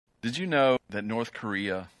Did you know that North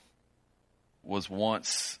Korea was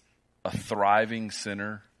once a thriving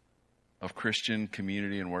center of Christian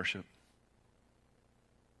community and worship?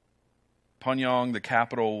 Pyongyang, the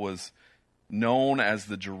capital, was known as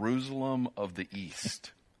the Jerusalem of the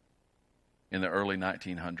East in the early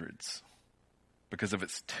 1900s because of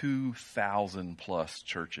its 2,000 plus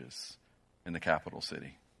churches in the capital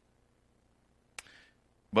city.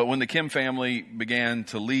 But when the Kim family began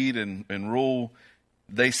to lead and rule,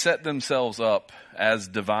 they set themselves up as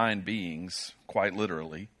divine beings, quite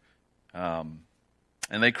literally. And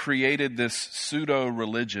they created this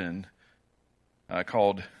pseudo-religion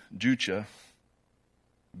called Juche,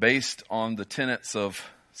 based on the tenets of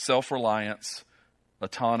self-reliance,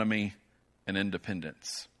 autonomy, and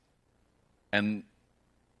independence, and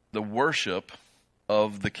the worship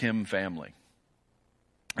of the Kim family.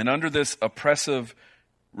 And under this oppressive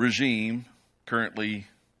regime, currently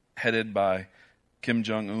headed by Kim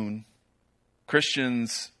Jong-un,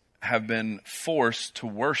 Christians have been forced to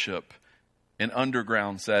worship in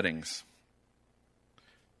underground settings.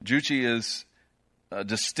 Juche is a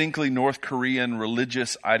distinctly North Korean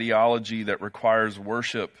religious ideology that requires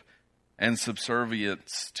worship and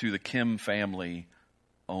subservience to the Kim family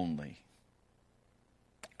only.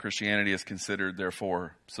 Christianity is considered,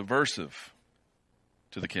 therefore, subversive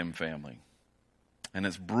to the Kim family, and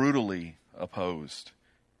is brutally opposed.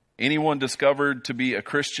 Anyone discovered to be a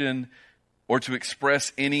Christian or to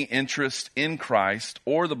express any interest in Christ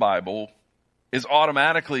or the Bible is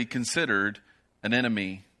automatically considered an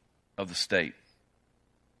enemy of the state.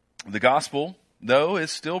 The gospel, though,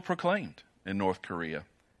 is still proclaimed in North Korea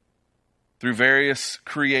through various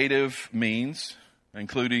creative means,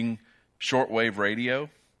 including shortwave radio.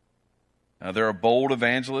 There are bold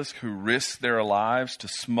evangelists who risk their lives to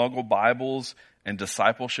smuggle Bibles and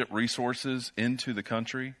discipleship resources into the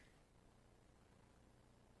country.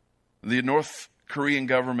 The North Korean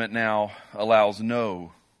government now allows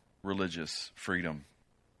no religious freedom,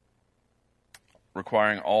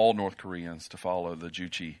 requiring all North Koreans to follow the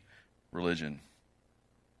Juche religion.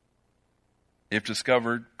 If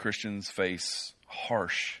discovered, Christians face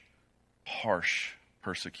harsh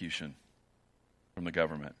persecution from the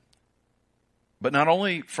government. But not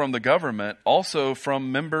only from the government, also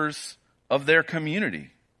from members of their community.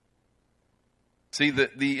 See,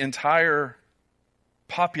 the entire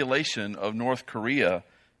population of North Korea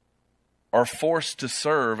are forced to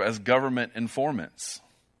serve as government informants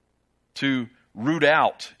to root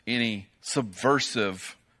out any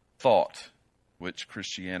subversive thought, which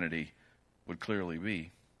Christianity would clearly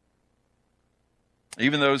be.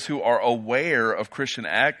 Even those who are aware of Christian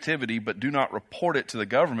activity but do not report it to the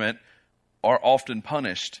government are often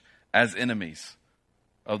punished as enemies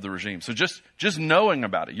of the regime. So just knowing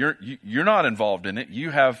about it, you're not involved in it. You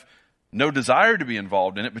have no desire to be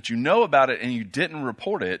involved in it, but you know about it and you didn't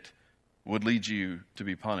report it, would lead you to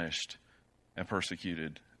be punished and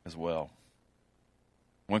persecuted as well.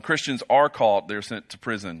 When Christians are caught, they're sent to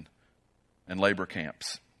prison and labor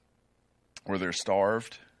camps where they're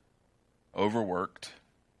starved, overworked,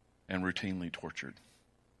 and routinely tortured.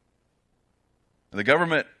 The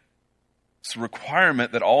government's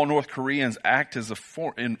requirement that all North Koreans act as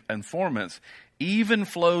informants even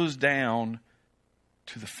flows down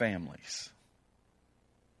to the families.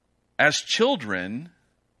 As children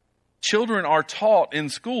are taught in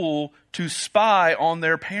school to spy on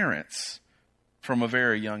their parents from a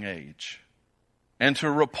very young age and to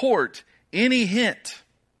report any hint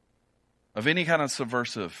of any kind of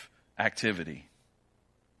subversive activity,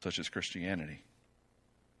 such as Christianity.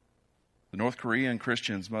 The North Korean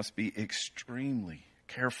Christians must be extremely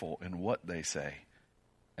careful in what they say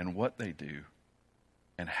and what they do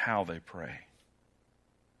and how they pray.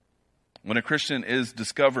 When a Christian is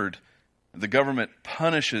discovered, the government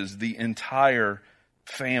punishes the entire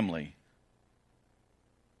family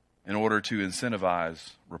in order to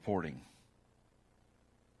incentivize reporting.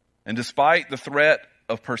 And despite the threat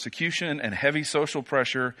of persecution and heavy social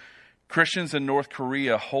pressure, Christians in North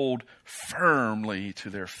Korea hold firmly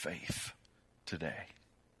to their faith today.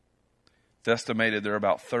 It's estimated there are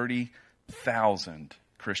about 30,000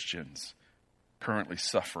 Christians currently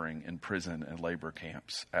suffering in prison and labor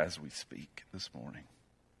camps as we speak this morning.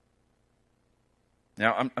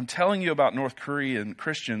 Now, I'm telling you about North Korean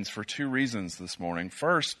Christians for two reasons this morning.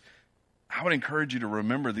 First, I would encourage you to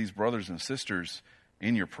remember these brothers and sisters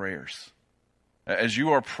in your prayers. As you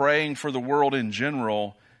are praying for the world in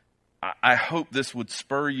general, I hope this would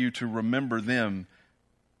spur you to remember them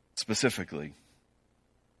specifically.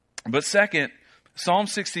 But second, Psalm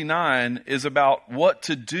 69 is about what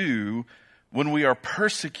to do when we are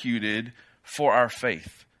persecuted for our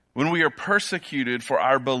faith. when we are persecuted for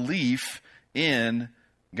our belief in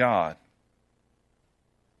God.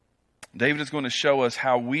 David is going to show us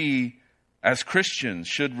how we, as Christians,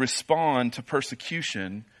 should respond to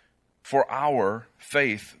persecution for our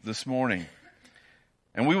faith this morning.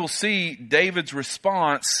 And we will see David's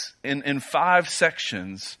response in 5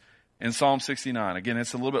 sections in Psalm 69. Again,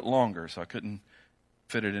 it's a little bit longer, so I couldn't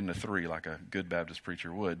fit it into 3 like a good Baptist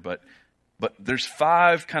preacher would. But there's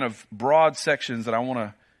 5 kind of broad sections that I want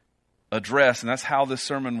to address, and that's how this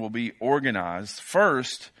sermon will be organized.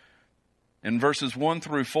 First, in verses 1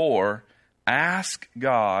 through 4, ask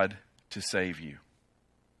God to save you.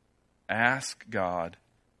 Ask God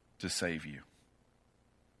to save you.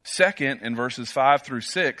 Second, in verses 5 through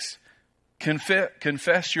 6,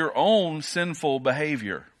 confess your own sinful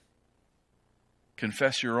behavior.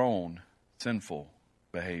 Confess your own sinful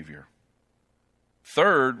behavior.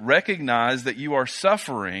 Third, recognize that you are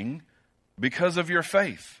suffering because of your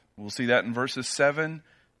faith. We'll see that in verses 7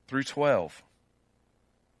 through 12.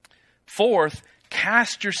 Fourth,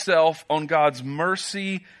 cast yourself on God's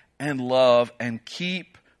mercy and love and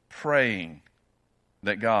keep praying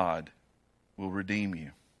that God will redeem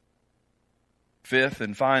you. Fifth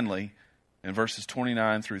and finally, in verses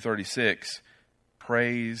 29 through 36,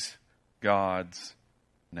 praise God's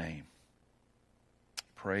name.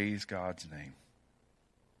 Praise God's name.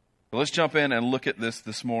 So let's jump in and look at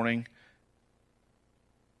this morning.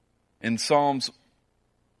 In Psalms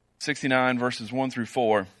 69, verses 1 through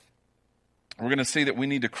 4, we're going to see that we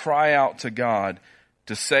need to cry out to God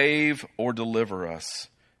to save or deliver us.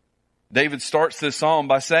 David starts this psalm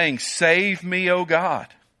by saying, "Save me, O God.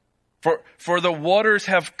 For the waters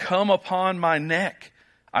have come upon my neck.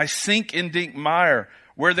 I sink in deep mire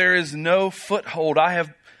where there is no foothold. I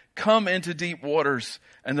have come into deep waters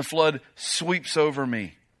and the flood sweeps over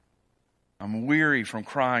me. I'm weary from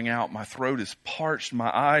crying out. My throat is parched. My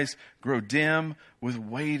eyes grow dim with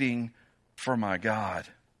waiting for my God.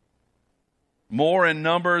 More in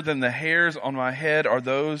number than the hairs on my head are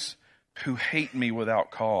those who hate me without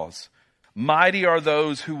cause. Mighty are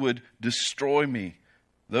those who would destroy me,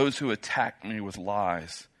 those who attack me with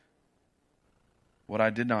lies. What I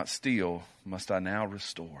did not steal, must I now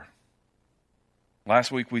restore."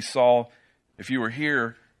 Last week we saw, if you were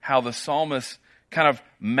here, how the psalmist kind of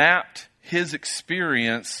mapped his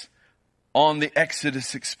experience on the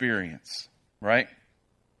Exodus experience, right?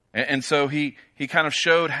 And so he kind of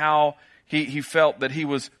showed how he felt that he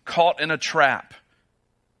was caught in a trap.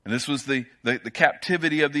 And this was the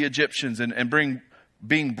captivity of the Egyptians and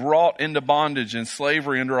being brought into bondage and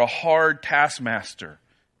slavery under a hard taskmaster.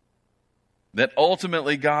 That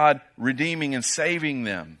ultimately God redeeming and saving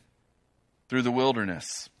them through the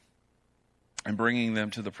wilderness and bringing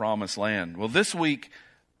them to the promised land. Well, this week,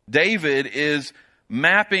 David is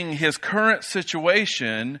mapping his current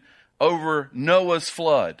situation over Noah's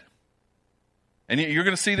flood. And you're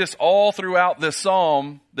going to see this all throughout this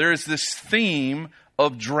psalm. There is this theme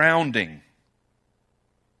of drowning.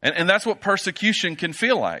 And that's what persecution can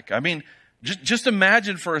feel like. I mean, just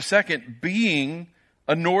imagine for a second being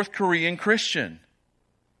a North Korean Christian.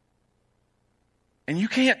 And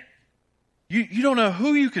you don't know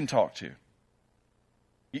who you can talk to.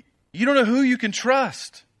 You don't know who you can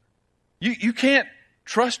trust. You can't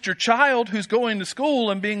trust your child who's going to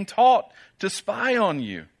school and being taught to spy on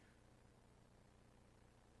you.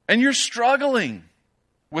 And you're struggling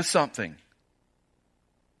with something.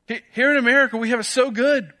 Here in America, we have it so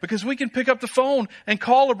good because we can pick up the phone and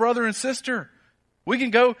call a brother and sister. We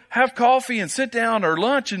can go have coffee and sit down or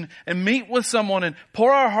lunch and meet with someone and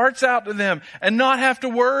pour our hearts out to them and not have to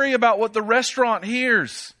worry about what the restaurant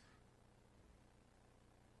hears.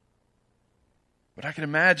 But I can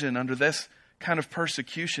imagine under this kind of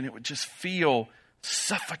persecution, it would just feel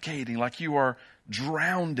suffocating, like you are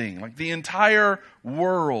drowning, like the entire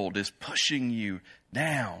world is pushing you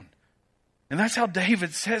down. And that's how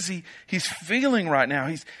David says he's feeling right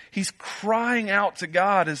now. He's crying out to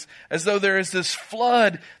God as though there is this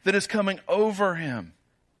flood that is coming over him.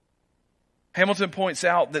 Hamilton points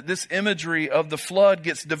out that this imagery of the flood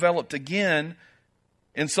gets developed again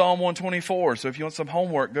in Psalm 124. So if you want some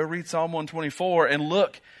homework, go read Psalm 124 and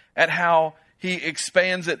look at how he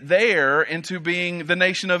expands it there into being the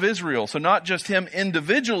nation of Israel. So not just him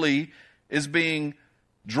individually is being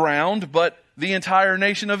drowned, but the entire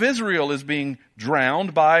nation of Israel is being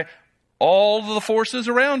drowned by all the forces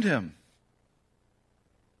around him.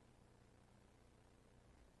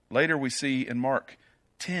 Later we see in Mark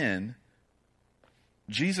 10,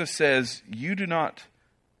 Jesus says, "You do not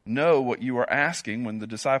know what you are asking," when the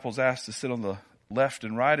disciples asked to sit on the left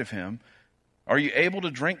and right of him. "Are you able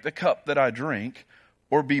to drink the cup that I drink,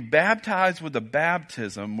 or be baptized with the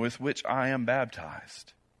baptism with which I am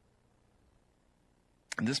baptized.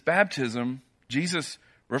 And this baptism, Jesus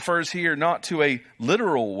refers here not to a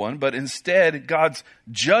literal one, but instead God's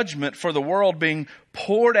judgment for the world being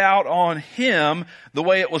poured out on him the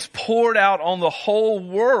way it was poured out on the whole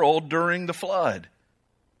world during the flood.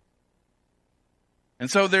 And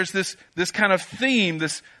so there's this kind of theme,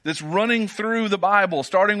 this running through the Bible,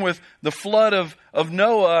 starting with the flood of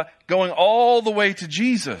Noah, going all the way to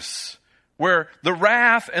Jesus, where the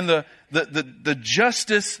wrath and the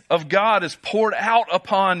justice of God is poured out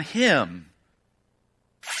upon him,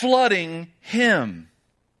 flooding him.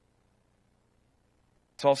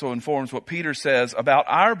 This also informs what Peter says about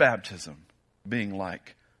our baptism being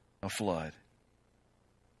like a flood.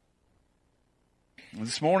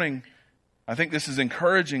 This morning, I think this is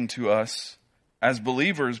encouraging to us as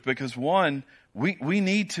believers because, one, we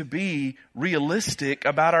need to be realistic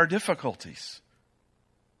about our difficulties.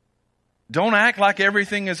 Don't act like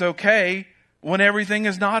everything is okay when everything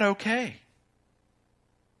is not okay.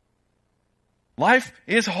 Life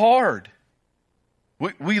is hard.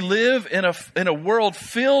 We live in a world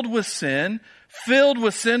filled with sin, filled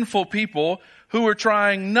with sinful people who are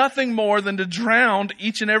trying nothing more than to drown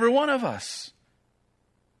each and every one of us.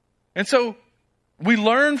 And so we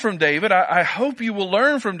learn from David. I hope you will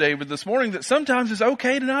learn from David this morning that sometimes it's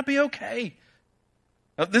okay to not be okay.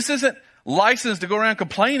 Now, this isn't license to go around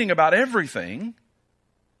complaining about everything.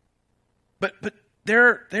 But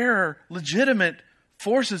there are legitimate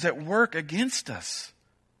forces at work against us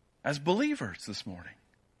as believers this morning.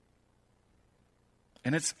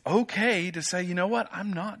 And it's okay to say, you know what?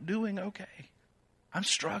 I'm not doing okay. I'm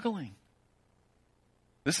struggling.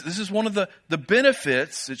 This is one of the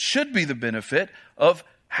benefits, it should be the benefit, of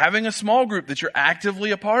having a small group that you're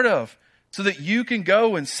actively a part of. So that you can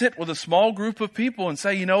go and sit with a small group of people and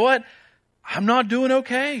say, you know what? I'm not doing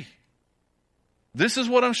okay. This is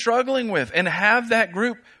what I'm struggling with. And have that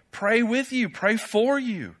group pray with you, pray for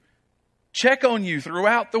you, check on you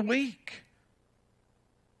throughout the week.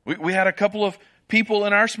 We had a couple of people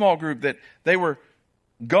in our small group that they were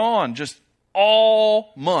gone just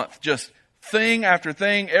all month, just thing after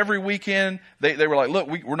thing, every weekend. They were like, look,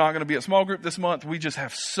 we're not going to be at small group this month. We just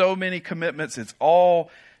have so many commitments. It's all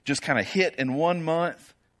just kind of hit in 1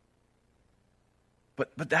 month.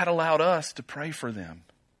 But that allowed us to pray for them.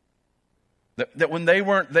 That when they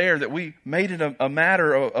weren't there, that we made it a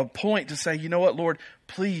matter, a point to say, you know what, Lord,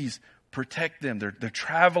 please protect them. They're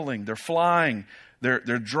traveling, they're flying, they're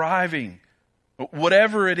driving.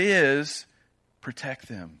 Whatever it is, protect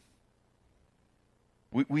them.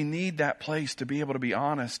 We need that place to be able to be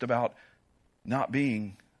honest about not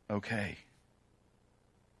being okay.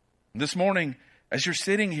 This morning, as you're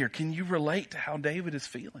sitting here, can you relate to how David is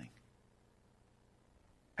feeling?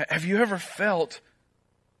 Have you ever felt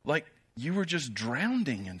like you were just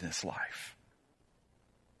drowning in this life?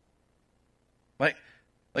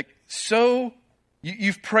 Like so,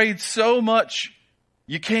 you've prayed so much,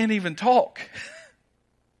 you can't even talk.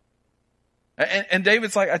 And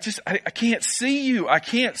David's like, I can't see you. I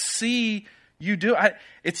can't see you do.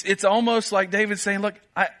 It's almost like David's saying, look,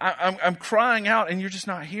 I'm crying out and you're just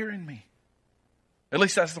not hearing me. At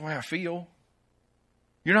least that's the way I feel.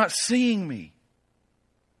 You're not seeing me.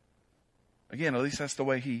 Again, at least that's the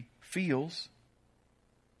way he feels.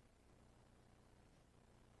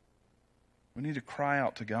 We need to cry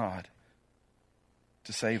out to God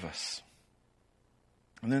to save us.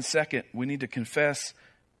 And then second, we need to confess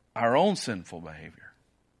our own sinful behavior.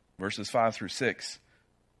 Verses 5 through 6.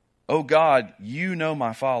 O God, you know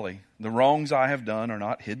my folly. The wrongs I have done are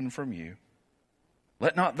not hidden from you.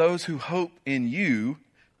 Let not those who hope in you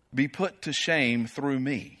be put to shame through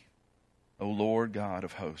me, O Lord God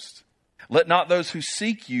of hosts. Let not those who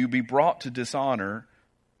seek you be brought to dishonor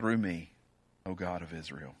through me, O God of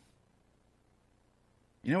Israel.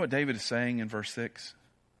 You know what David is saying in verse 6?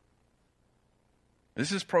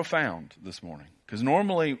 This is profound this morning. Because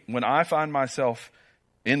normally when I find myself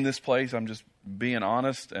in this place, I'm just being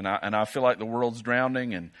honest, and I feel like the world's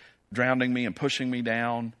drowning me and pushing me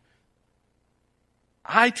down.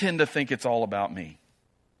 I tend to think it's all about me.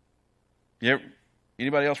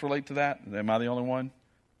 Anybody else relate to that? Am I the only one?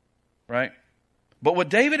 Right? But what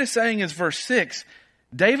David is saying is verse 6.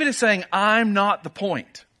 David is saying, I'm not the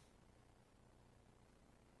point.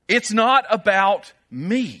 It's not about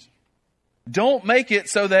me. Don't make it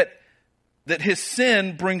so that his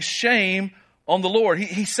sin brings shame on the Lord.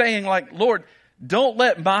 He's saying, like, Lord, don't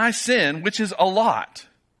let my sin, which is a lot,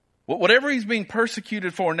 whatever he's being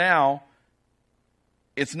persecuted for now,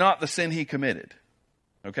 it's not the sin he committed.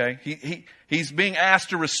 Okay? He's being asked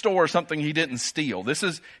to restore something he didn't steal.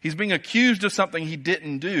 He's being accused of something he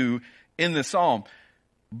didn't do in the psalm.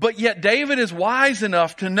 But yet David is wise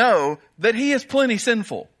enough to know that he is plenty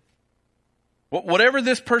sinful. Whatever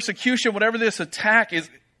this persecution, whatever this attack is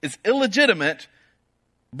illegitimate,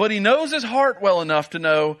 but he knows his heart well enough to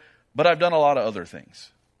know, but I've done a lot of other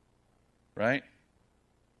things. Right?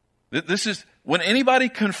 This is when anybody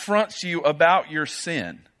confronts you about your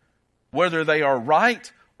sin, whether they are right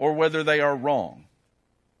or whether they are wrong,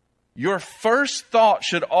 your first thought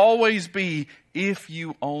should always be, if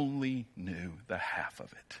you only knew the half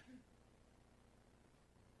of it.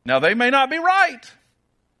 Now, they may not be right.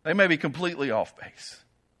 They may be completely off base.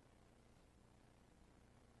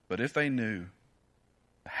 But if they knew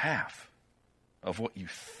half of what you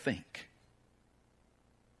think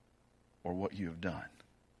or what you have done,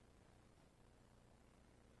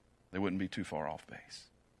 they wouldn't be too far off base.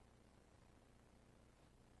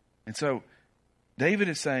 And so David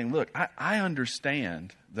is saying, look, I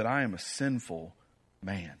understand that I am a sinful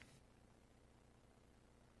man.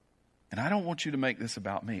 And I don't want you to make this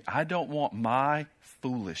about me. I don't want my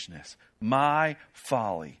foolishness, my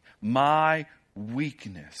folly, my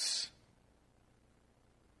weakness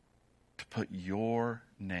to put your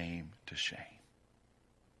name to shame.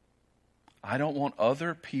 I don't want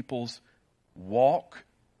other people's walk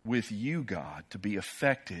with you, God, to be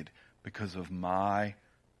affected because of my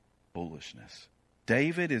foolishness.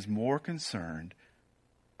 David is more concerned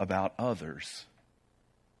about others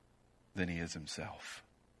than he is himself.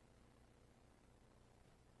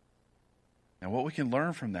 Now, what we can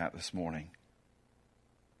learn from that this morning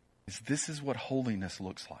is this is what holiness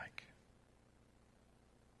looks like.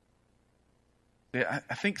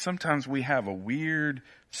 I think sometimes we have a weird,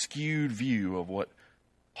 skewed view of what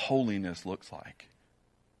holiness looks like.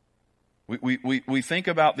 We think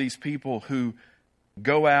about these people who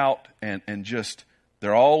go out and just,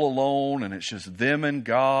 they're all alone and it's just them and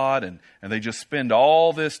God and they just spend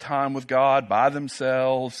all this time with God by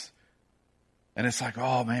themselves. And it's like,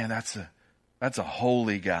 oh man, that's a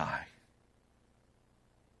holy guy.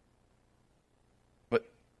 But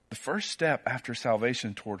the first step after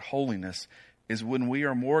salvation toward holiness is when we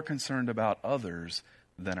are more concerned about others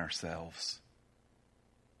than ourselves.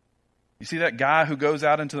 You see that guy who goes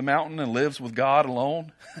out into the mountain and lives with God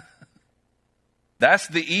alone? That's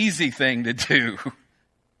the easy thing to do.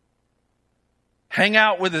 Hang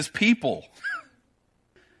out with his people.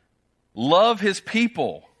 Love his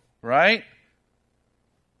people, right?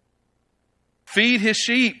 Feed his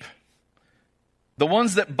sheep. The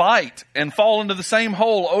ones that bite and fall into the same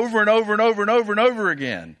hole over and over and over and over and over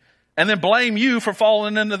again. And then blame you for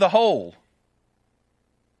falling into the hole.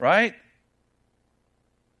 Right?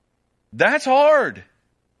 That's hard.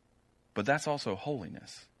 But that's also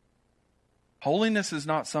holiness. Holiness is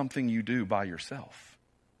not something you do by yourself.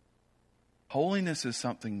 Holiness is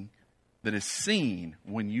something that is seen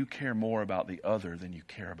when you care more about the other than you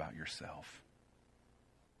care about yourself.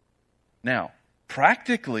 Now,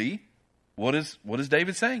 practically, what is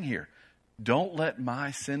David saying here? Don't let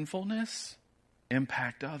my sinfulness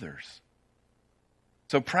impact others.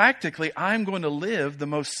 So practically, I'm going to live the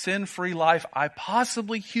most sin-free life I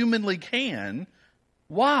possibly humanly can.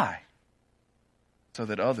 Why? So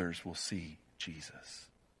that others will see Jesus.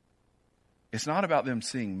 It's not about them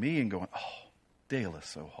seeing me and going, oh, Dale is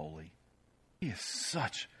so holy. He is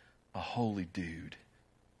such a holy dude.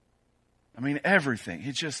 I mean, everything.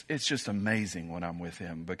 It's just amazing when I'm with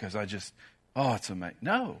him because it's amazing.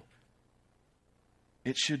 No.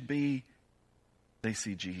 It should be they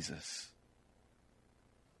see Jesus.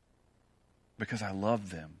 Because I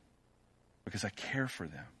love them. Because I care for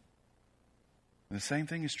them. And the same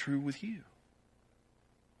thing is true with you.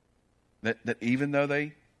 That even though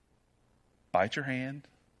they bite your hand,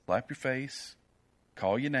 slap your face,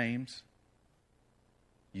 call you names,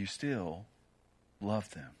 you still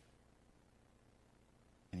love them.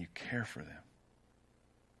 And you care for them.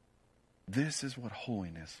 This is what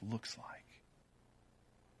holiness looks like.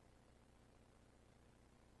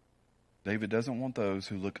 David doesn't want those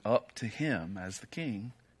who look up to him as the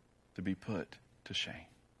king to be put to shame.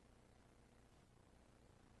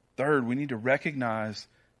 Third, we need to recognize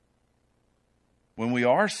when we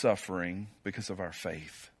are suffering because of our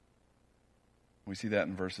faith. We see that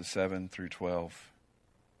in verses 7 through 12.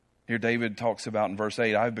 Here David talks about in verse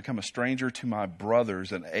 8, I have become a stranger to my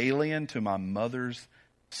brothers, an alien to my mother's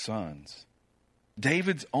sons.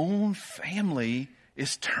 David's own family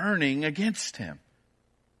is turning against him.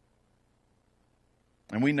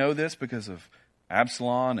 And we know this because of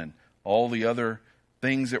Absalom and all the other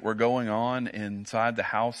things that were going on inside the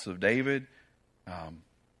house of David.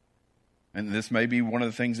 And this may be one of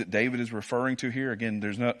the things that David is referring to here. Again,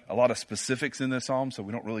 there's not a lot of specifics in this psalm, so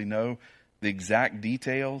we don't really know the exact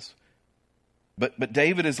details. But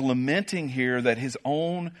David is lamenting here that his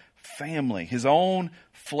own family, his own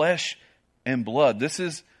flesh and blood,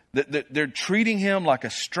 they're treating him like a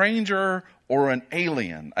stranger or an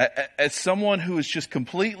alien, as someone who is just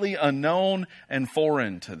completely unknown and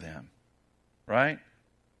foreign to them. Right?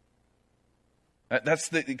 That's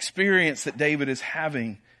the experience that David is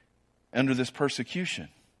having under this persecution.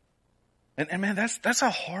 And man, that's a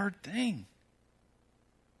hard thing.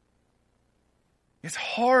 It's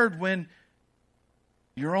hard when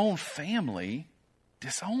your own family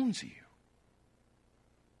disowns you.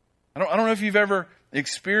 I don't know if you've ever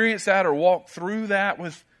experienced that or walked through that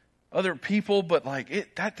with other people, but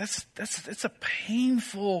it's a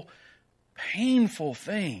painful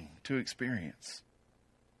thing to experience.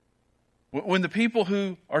 When the people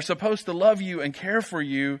who are supposed to love you and care for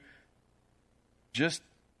you just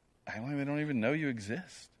act like they don't even know you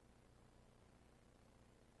exist.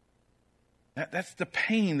 That's the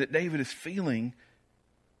pain that David is feeling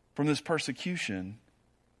from this persecution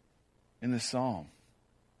in this psalm.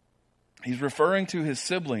 He's referring to his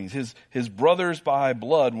siblings, his brothers by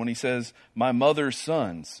blood, when he says, my mother's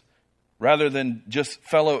sons, rather than just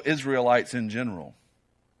fellow Israelites in general.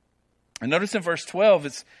 And notice in verse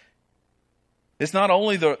 12, it's not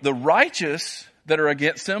only the righteous that are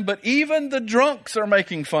against him, but even the drunks are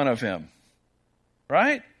making fun of him.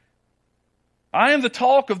 Right? I am the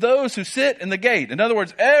talk of those who sit in the gate. In other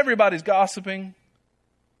words, everybody's gossiping.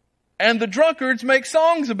 And the drunkards make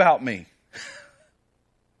songs about me.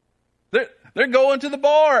 They're going to the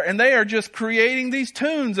bar and they are just creating these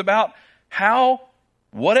tunes about how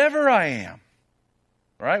whatever I am.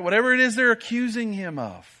 Right? Whatever it is they're accusing him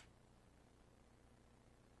of.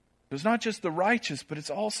 It's not just the righteous, but it's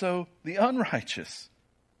also the unrighteous.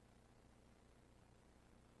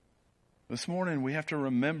 This morning we have to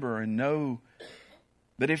remember and know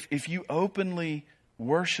that if you openly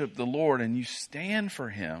worship the Lord and you stand for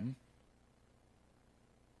Him,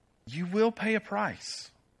 you will pay a price.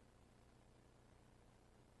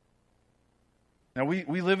 Now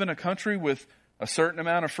we live in a country with a certain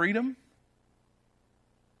amount of freedom.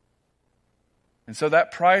 And so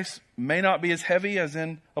that price may not be as heavy as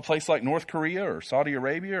in a place like North Korea or Saudi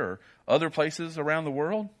Arabia or other places around the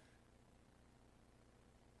world.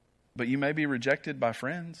 But you may be rejected by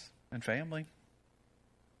friends and family.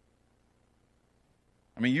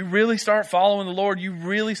 I mean, you really start following the Lord, you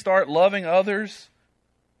really start loving others.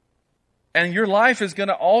 And your life is going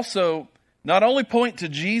to also not only point to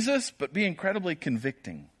Jesus, but be incredibly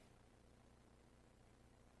convicting.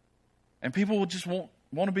 And people will just won't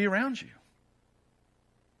want to be around you.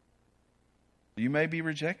 You may be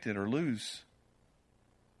rejected or lose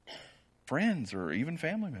friends or even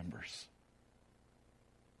family members.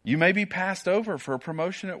 You may be passed over for a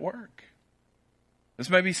promotion at work. This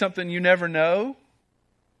may be something you never know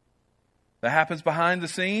that happens behind the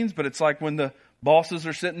scenes, but it's like when the bosses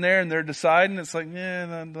are sitting there and they're deciding, it's like,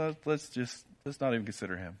 let's not even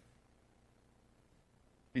consider him.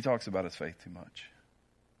 He talks about his faith too much.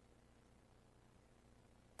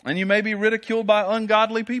 And you may be ridiculed by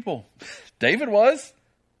ungodly people. David was.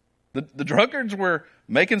 The drunkards were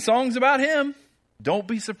making songs about him. Don't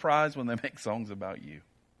be surprised when they make songs about you.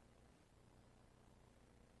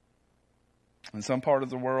 In some part of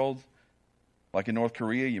the world, like in North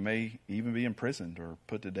Korea, you may even be imprisoned or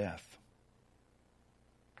put to death.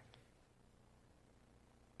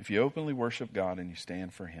 If you openly worship God and you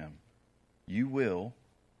stand for Him, you will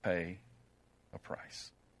pay a price.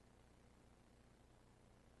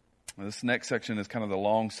 Now, this next section is kind of the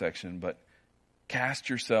long section, but cast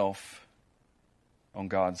yourself on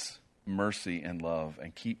God's mercy and love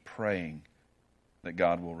and keep praying that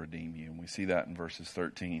God will redeem you. And we see that in verses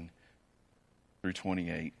 13 through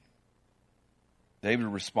 28. David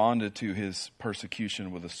responded to his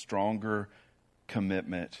persecution with a stronger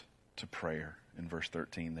commitment to prayer in verse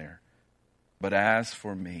 13 there. But as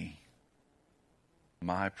for me,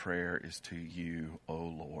 my prayer is to you, O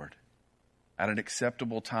Lord. At an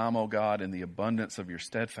acceptable time, O God, in the abundance of your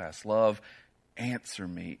steadfast love, answer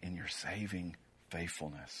me in your saving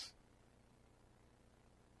faithfulness.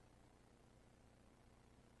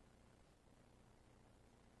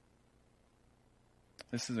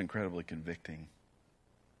 This is incredibly convicting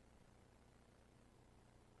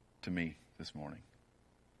to me this morning.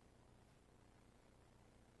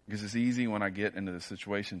 Because it's easy when I get into the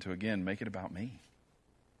situation to, again, make it about me.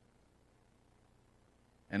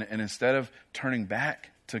 And instead of turning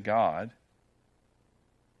back to God,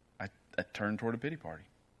 I turn toward a pity party.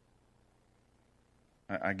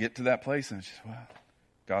 I get to that place and it's just, well,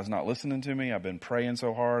 God's not listening to me. I've been praying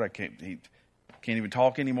so hard. He can't even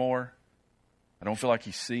talk anymore. I don't feel like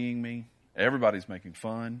he's seeing me. Everybody's making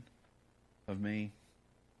fun of me.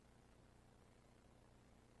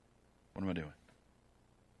 What am I doing?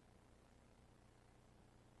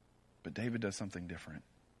 But David does something different.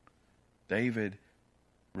 David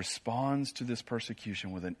responds to this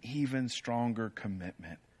persecution with an even stronger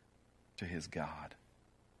commitment to his God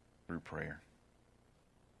through prayer.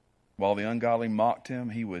 While the ungodly mocked him,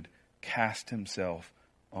 he would cast himself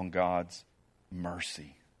on God's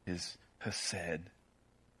mercy, his hesed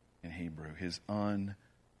in Hebrew, his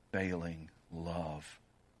unfailing love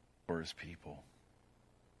for his people.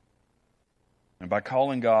 And by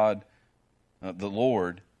calling God the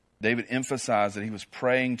Lord, David emphasized that he was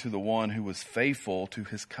praying to the one who was faithful to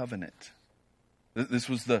his covenant. This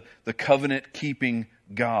was the covenant-keeping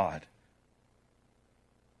God.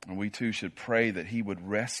 And we too should pray that he would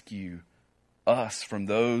rescue us from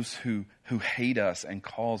those who hate us and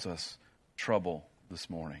cause us trouble this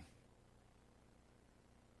morning.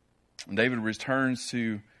 And David returns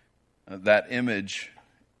to that image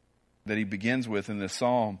that he begins with in this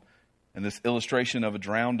psalm and this illustration of a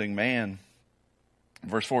drowning man.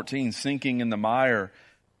 Verse 14, sinking in the mire.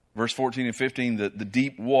 Verse 14 and 15, the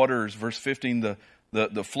deep waters. Verse 15,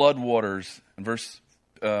 the flood waters. And verse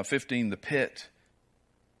 15, the pit.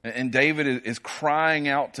 And David is crying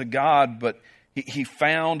out to God, but he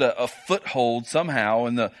found a foothold somehow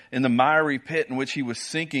in the miry pit in which he was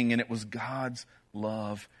sinking, and it was God's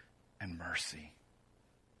love and mercy.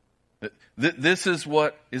 This is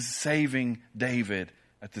what is saving David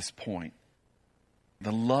at this point.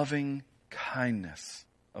 The loving kindness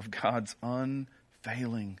of God's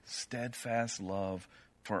unfailing, steadfast love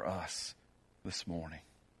for us this morning.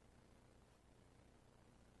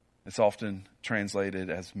 It's often translated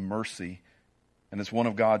as mercy, and it's one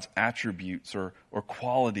of God's attributes or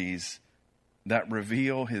qualities that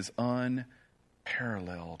reveal his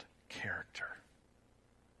unparalleled character.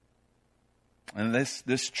 And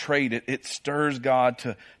this trait, it stirs God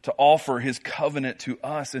to offer his covenant to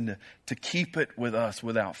us and to keep it with us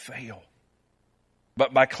without fail.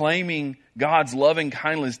 But by claiming God's loving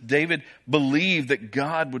kindness, David believed that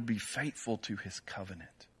God would be faithful to his covenant.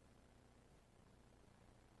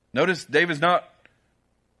 Notice David's not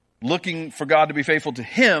looking for God to be faithful to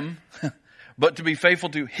him, but to be faithful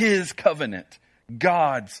to his covenant,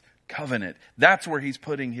 God's covenant. That's where he's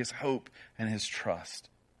putting his hope and his trust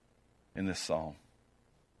in this psalm.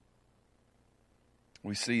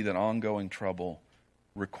 We see that ongoing trouble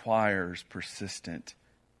requires persistent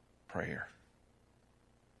prayer.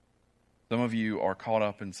 Some of you are caught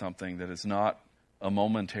up in something that is not a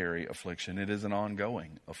momentary affliction. It is an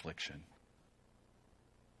ongoing affliction.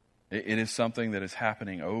 It is something that is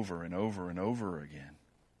happening over and over and over again.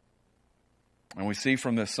 And we see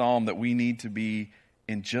from this psalm that we need to be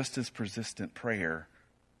in just as persistent prayer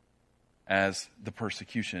as the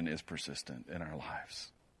persecution is persistent in our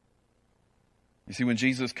lives. You see, when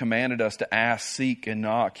Jesus commanded us to ask, seek, and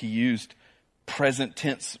knock, he used present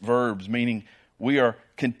tense verbs, meaning we are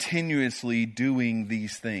continuously doing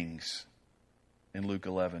these things in Luke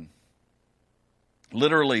 11.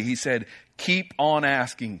 Literally, he said, keep on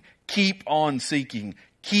asking, keep on seeking,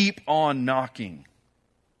 keep on knocking.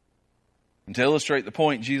 And to illustrate the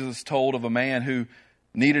point, Jesus told of a man who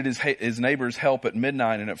needed his neighbor's help at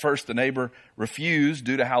midnight. And at first the neighbor refused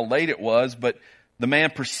due to how late it was, but the man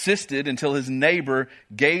persisted until his neighbor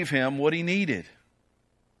gave him what he needed.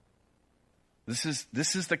 This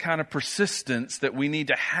is the kind of persistence that we need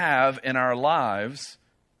to have in our lives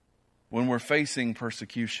when we're facing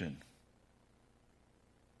persecution.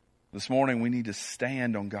 This morning we need to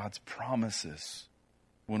stand on God's promises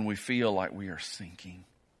when we feel like we are sinking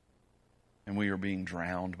and we are being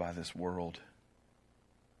drowned by this world.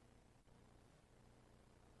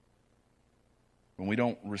 When we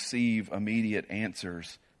don't receive immediate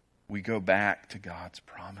answers, we go back to God's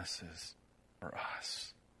promises for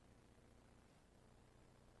us.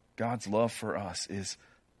 God's love for us is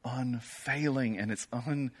unfailing and it's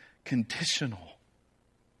unconditional.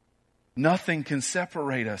 Nothing can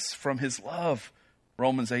separate us from his love,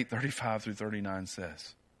 Romans 8:35 through 39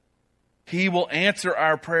 says. He will answer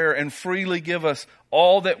our prayer and freely give us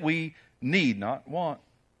all that we need, not want,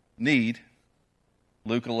 need.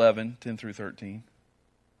 Luke 11:10 through 13.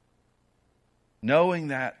 Knowing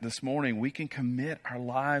that this morning we can commit our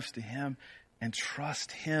lives to him and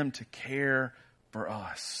trust him to care for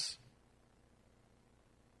us.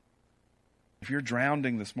 If you're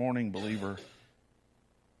drowning this morning, believer,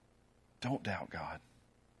 don't doubt God.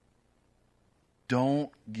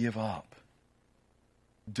 Don't give up.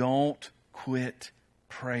 Don't quit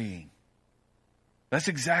praying. That's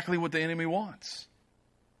exactly what the enemy wants.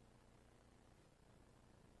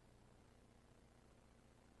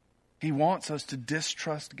 He wants us to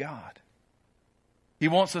distrust God. He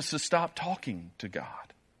wants us to stop talking to God.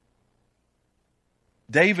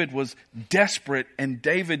 David was desperate, and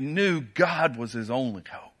David knew God was his only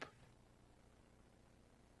hope.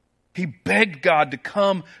 He begged God to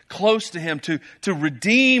come close to him, to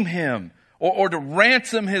redeem him, or to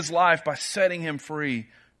ransom his life by setting him free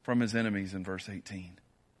from his enemies in verse 18.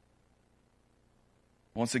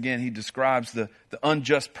 Once again, he describes the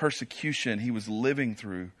unjust persecution he was living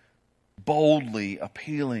through, boldly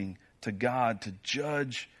appealing to God to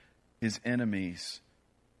judge his enemies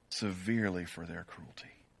severely for their cruelty.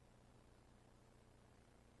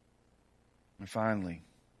 And finally,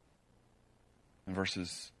 in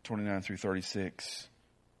verses 29 through 36,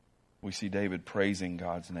 we see David praising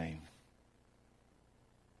God's name.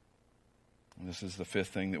 And this is the fifth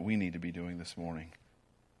thing that we need to be doing this morning.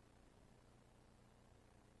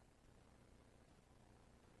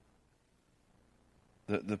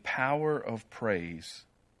 The power of praise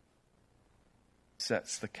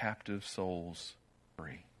sets the captive souls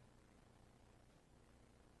free.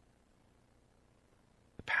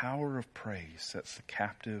 The power of praise sets the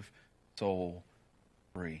captive soul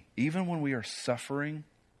free. Even when we are suffering,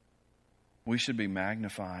 we should be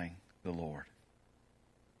magnifying the Lord.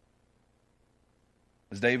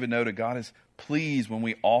 As David noted, God is pleased when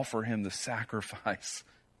we offer him the sacrifice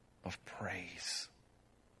of praise.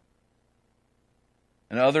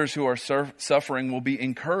 And others who are suffering will be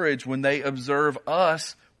encouraged when they observe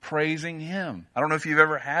us praising him. I don't know if you've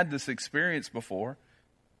ever had this experience before,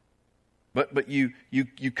 but you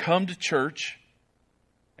come to church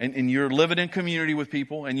and you're living in community with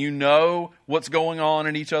people, and you know what's going on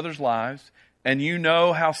in each other's lives, and you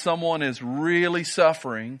know how someone is really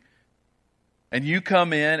suffering, and you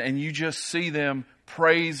come in and you just see them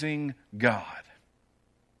praising God.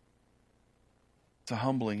 It's a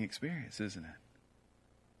humbling experience, isn't it?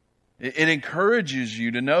 It encourages you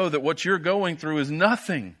to know that what you're going through is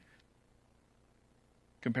nothing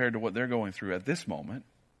compared to what they're going through at this moment.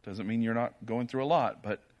 Doesn't mean you're not going through a lot,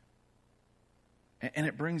 and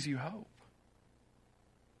it brings you hope.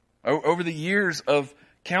 Over the years of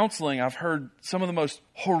counseling, I've heard some of the most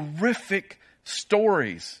horrific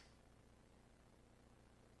stories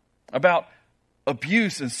about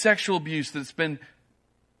abuse and sexual abuse that's been,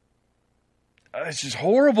 it's just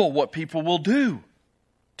horrible what people will do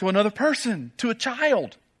to another person, to a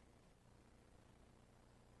child.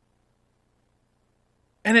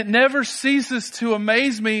 And it never ceases to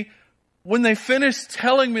amaze me when they finish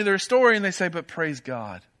telling me their story and they say, but praise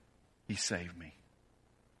God, he saved me.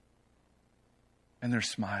 And they're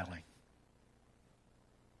smiling.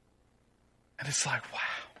 And it's like, wow.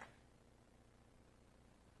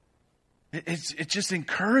 It just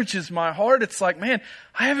encourages my heart. It's like, man,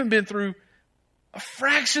 I haven't been through a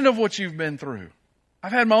fraction of what you've been through.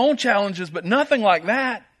 I've had my own challenges, but nothing like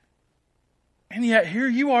that. And yet here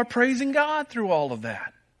you are praising God through all of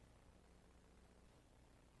that.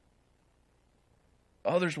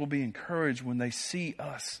 Others will be encouraged when they see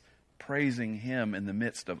us praising him in the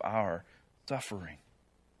midst of our suffering.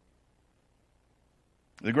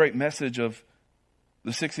 The great message of the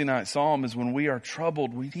 69th Psalm is when we are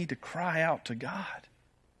troubled, we need to cry out to God.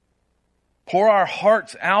 Pour our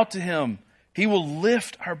hearts out to him. He will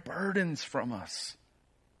lift our burdens from us.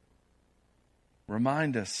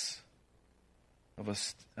 Remind us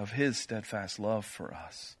of his steadfast love for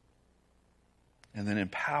us. And then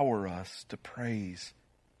empower us to praise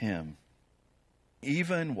him,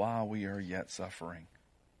 even while we are yet suffering.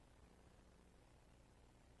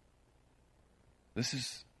 This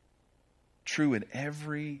is true in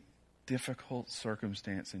every difficult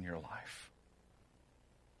circumstance in your life.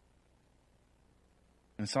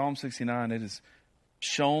 In Psalm 69, it is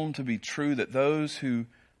shown to be true that those who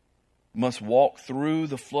must walk through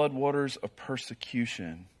the floodwaters of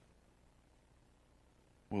persecution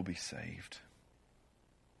will be saved.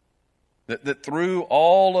 That through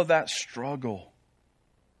all of that struggle,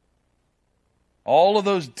 all of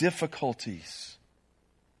those difficulties,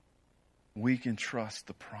 we can trust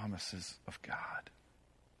the promises of God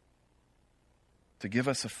to give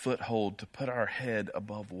us a foothold, to put our head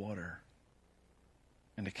above water,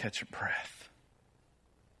 and to catch a breath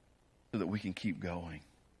so that we can keep going.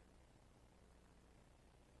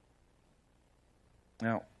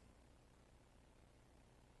 Now,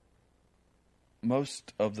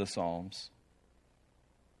 most of the Psalms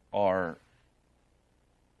are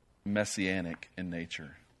messianic in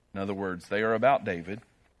nature. In other words, they are about David,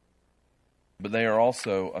 but they are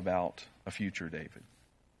also about a future David.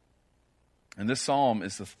 And this psalm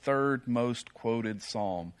is the third most quoted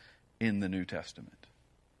psalm in the New Testament.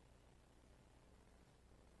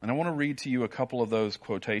 And I want to read to you a couple of those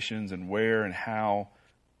quotations and where and how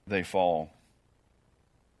they fall.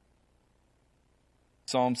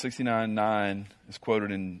 Psalm 69:9 is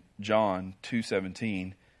quoted in John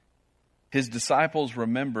 2:17. His disciples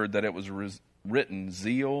remembered that it was written,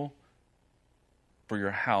 "Zeal for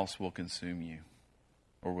your house will consume you,"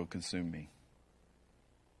 or will consume me.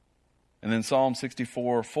 And then Psalm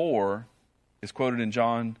 64:4 is quoted in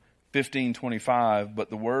John 15:25,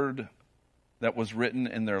 but the word that was written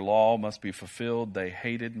in their law must be fulfilled. They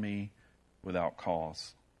hated me without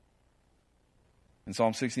cause. In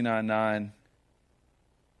Psalm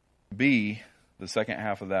 69:9b, the second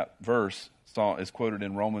half of that verse is quoted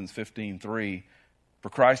in Romans 15:3.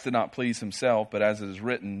 For Christ did not please himself, but as it is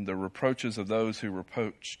written, the reproaches of those who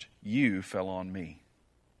reproached you fell on me.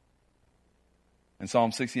 In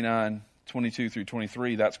Psalm 69:22 through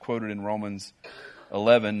 23, that's quoted in Romans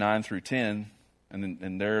 11:9 through 10.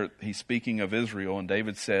 And there he's speaking of Israel, and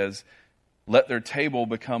David says, "Let their table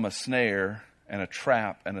become a snare and a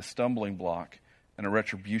trap and a stumbling block and a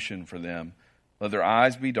retribution for them. Let their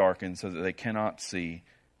eyes be darkened so that they cannot see,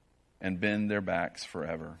 and bend their backs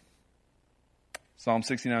forever." Psalm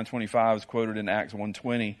 69:25 is quoted in Acts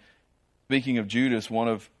 1:20, speaking of Judas, one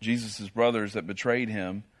of Jesus' brothers that betrayed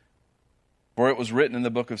him. For it was written in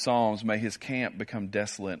the book of Psalms, "May his camp become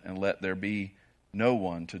desolate, and let there be no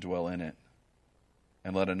one to dwell in it,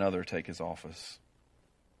 and let another take his office."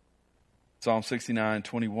 Psalm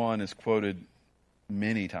 69:21 is quoted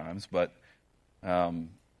many times, but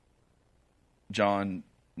John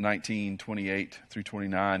 19:28 through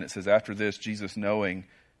 29, it says, "After this, Jesus, knowing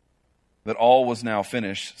that all was now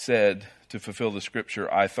finished, said, to fulfill the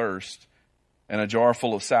scripture, 'I thirst.' And a jar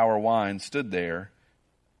full of sour wine stood there,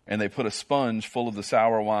 and they put a sponge full of the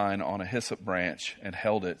sour wine on a hyssop branch and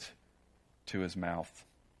held it to his mouth."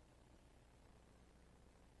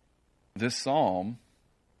 This psalm,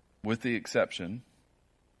 with the exception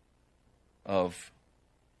of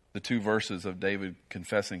the two verses of David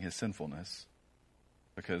confessing his sinfulness,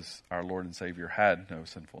 because our Lord and Savior had no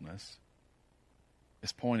sinfulness,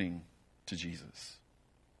 is pointing to Jesus.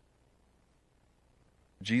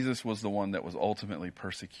 Jesus was the one that was ultimately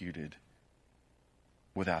persecuted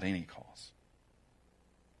without any cause.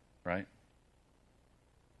 Right?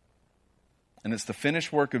 And it's the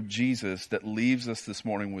finished work of Jesus that leaves us this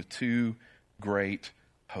morning with two great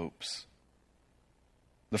hopes.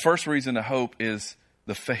 The first reason to hope is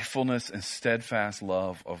the faithfulness and steadfast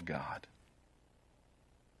love of God.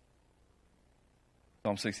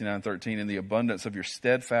 Psalm 69:13, "In the abundance of your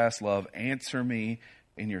steadfast love, answer me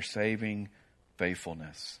in your saving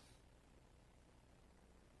faithfulness."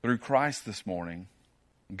 Through Christ this morning,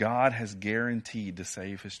 God has guaranteed to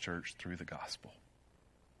save his church through the gospel.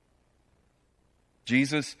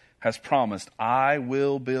 Jesus has promised, "I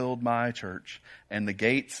will build my church, and the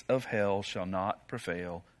gates of hell shall not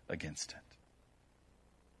prevail against it."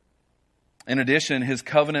 In addition, his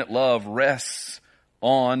covenant love rests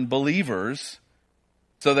on believers,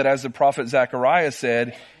 so that as the prophet Zechariah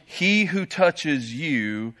said, "He who touches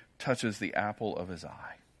you touches the apple of his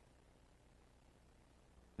eye."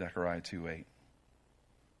 Zechariah 2:8.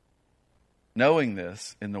 Knowing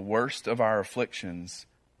this, in the worst of our afflictions,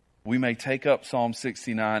 we may take up Psalm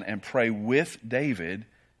 69 and pray with David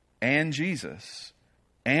and Jesus,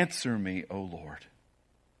 "Answer me, O Lord,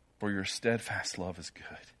 for your steadfast love is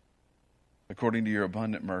good. According to your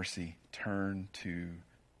abundant mercy, turn to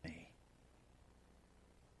me."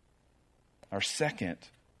 Our second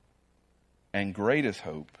and greatest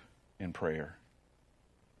hope in prayer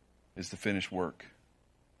is the finished work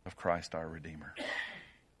of Christ our Redeemer.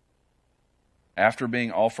 After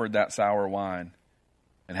being offered that sour wine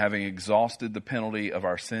and having exhausted the penalty of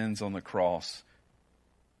our sins on the cross,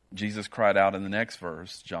 Jesus cried out in the next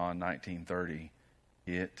verse, John 19:30,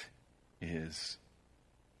 "It is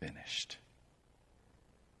finished."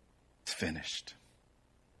 It's finished.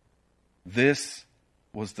 This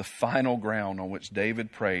was the final ground on which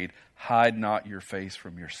David prayed, "Hide not your face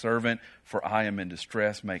from your servant, for I am in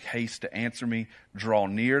distress. Make haste to answer me. Draw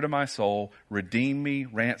near to my soul. Redeem me,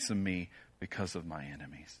 ransom me because of my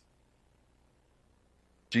enemies."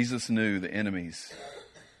 Jesus knew the enemies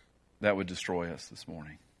that would destroy us this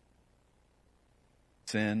morning.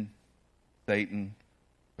 Sin, Satan,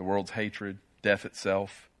 the world's hatred, death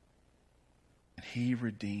itself. And he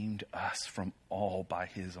redeemed us from all by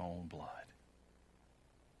his own blood,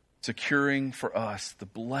 securing for us the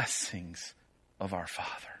blessings of our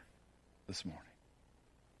Father this morning.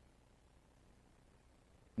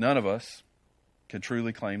 None of us can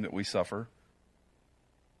truly claim that we suffer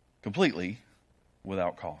completely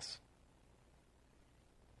without cause.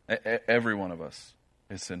 Every one of us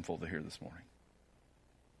is sinful to hear this morning.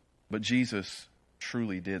 But Jesus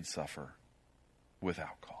truly did suffer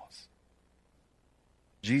without cause.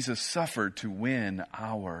 Jesus suffered to win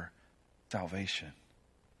our salvation.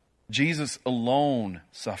 Jesus alone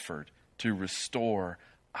suffered to restore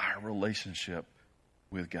our relationship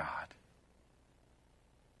with God.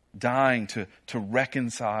 Dying to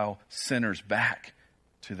reconcile sinners back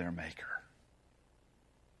to their Maker.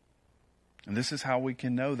 And this is how we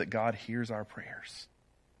can know that God hears our prayers.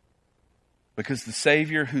 Because the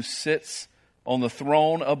Savior who sits on the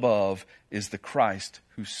throne above is the Christ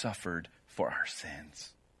who suffered for our sins.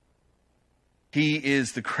 He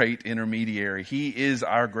is the great intermediary. He is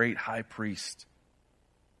our great high priest.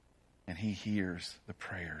 And He hears the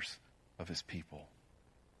prayers of His people.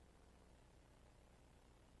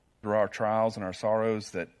 Through our trials and our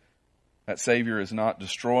sorrows, that Savior is not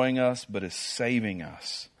destroying us, but is saving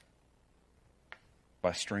us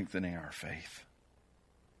by strengthening our faith.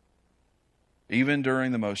 Even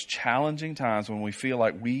during the most challenging times when we feel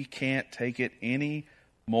like we can't take it any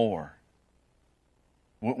more.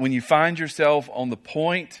 When you find yourself on the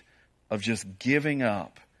point of just giving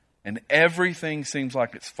up and everything seems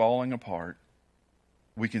like it's falling apart,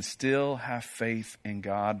 we can still have faith in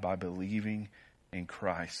God by believing in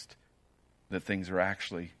Christ that things are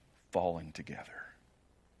actually falling together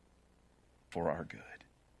for our good.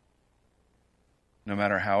 No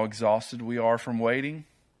matter how exhausted we are from waiting,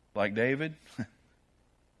 like David,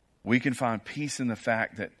 we can find peace in the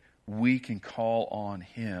fact that we can call on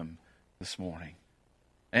Him this morning.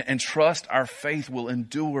 And trust our faith will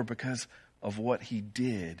endure because of what He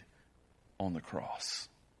did on the cross.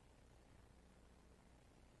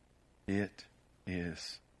 It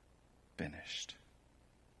is finished.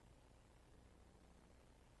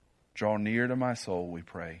 Draw near to my soul, we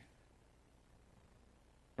pray.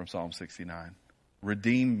 From Psalm 69.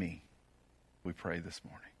 Redeem me, we pray this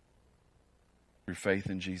morning. Through faith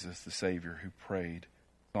in Jesus, the Savior, who prayed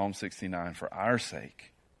Psalm 69 for our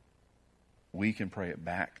sake, we can pray it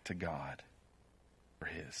back to God for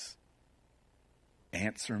His.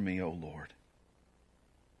 Answer me, O Lord,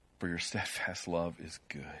 for your steadfast love is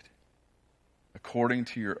good. According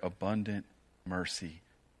to your abundant mercy,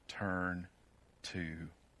 turn to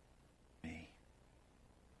me.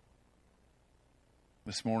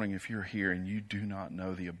 This morning, if you're here and you do not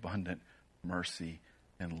know the abundant mercy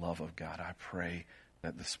and love of God, I pray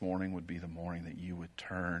that this morning would be the morning that you would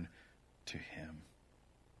turn to Him.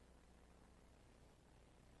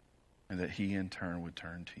 And that He in turn would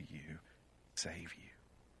turn to you, save you.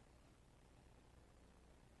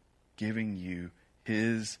 Giving you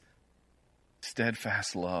His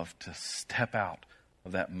steadfast love to step out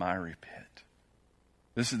of that miry pit.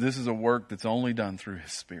 This is a work that's only done through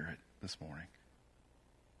His Spirit this morning.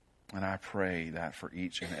 And I pray that for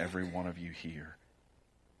each and every one of you here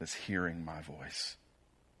that's hearing my voice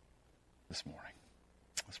this morning.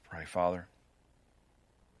 Let's pray. Father,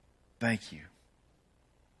 thank you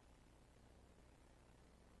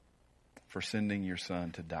for sending your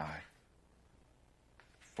Son to die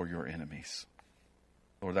for your enemies.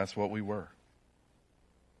 Lord, that's what we were.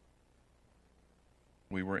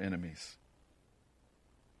 We were enemies.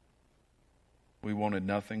 We wanted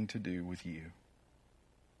nothing to do with you.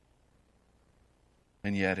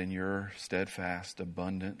 And yet in your steadfast,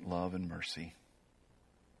 abundant love and mercy,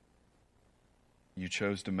 you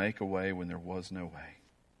chose to make a way when there was no way.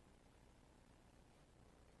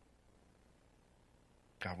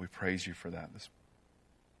 God, we praise you for that this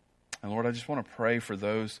morning. And Lord, I just want to pray for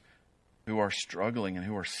those who are struggling and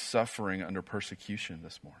who are suffering under persecution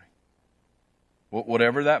this morning.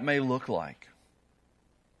 Whatever that may look like.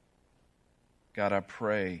 God, I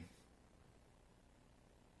pray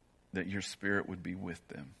that your Spirit would be with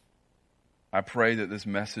them. I pray that this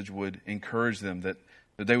message would encourage them, that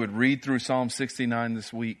they would read through Psalm 69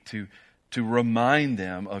 this week to remind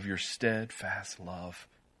them of your steadfast love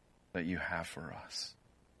that you have for us.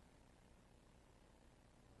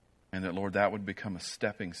 And that, Lord, that would become a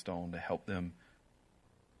stepping stone to help them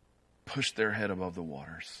push their head above the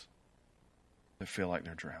waters that feel like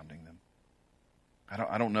they're drowning them.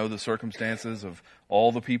 I don't know the circumstances of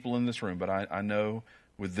all the people in this room, but I know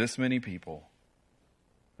with this many people,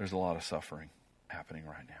 there's a lot of suffering happening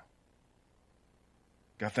right now.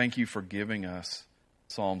 God, thank you for giving us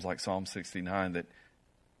Psalms like Psalm 69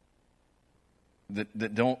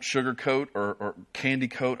 that don't sugarcoat or candy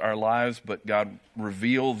coat our lives, but God,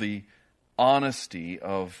 reveal the honesty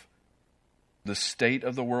of the state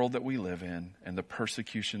of the world that we live in and the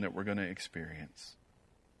persecution that we're going to experience,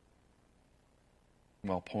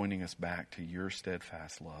 while pointing us back to your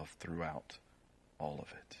steadfast love throughout all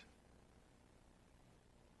of it.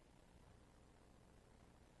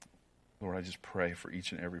 Lord, I just pray for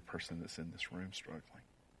each and every person that's in this room struggling.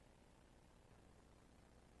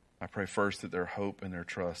 I pray first that their hope and their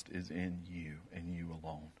trust is in you and you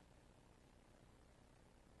alone.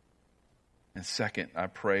 And second, I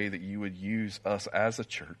pray that you would use us as a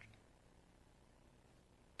church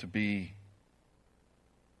to be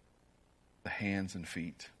the hands and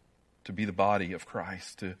feet, to be the body of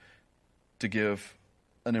Christ, to give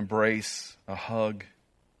an embrace, a hug,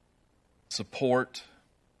 support,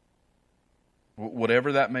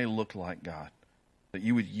 whatever that may look like, God, that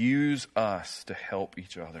you would use us to help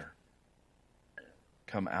each other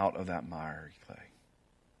come out of that miry clay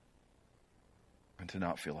and to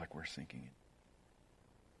not feel like we're sinking.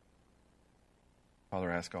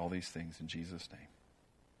 Father, I ask all these things in Jesus'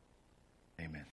 name. Amen.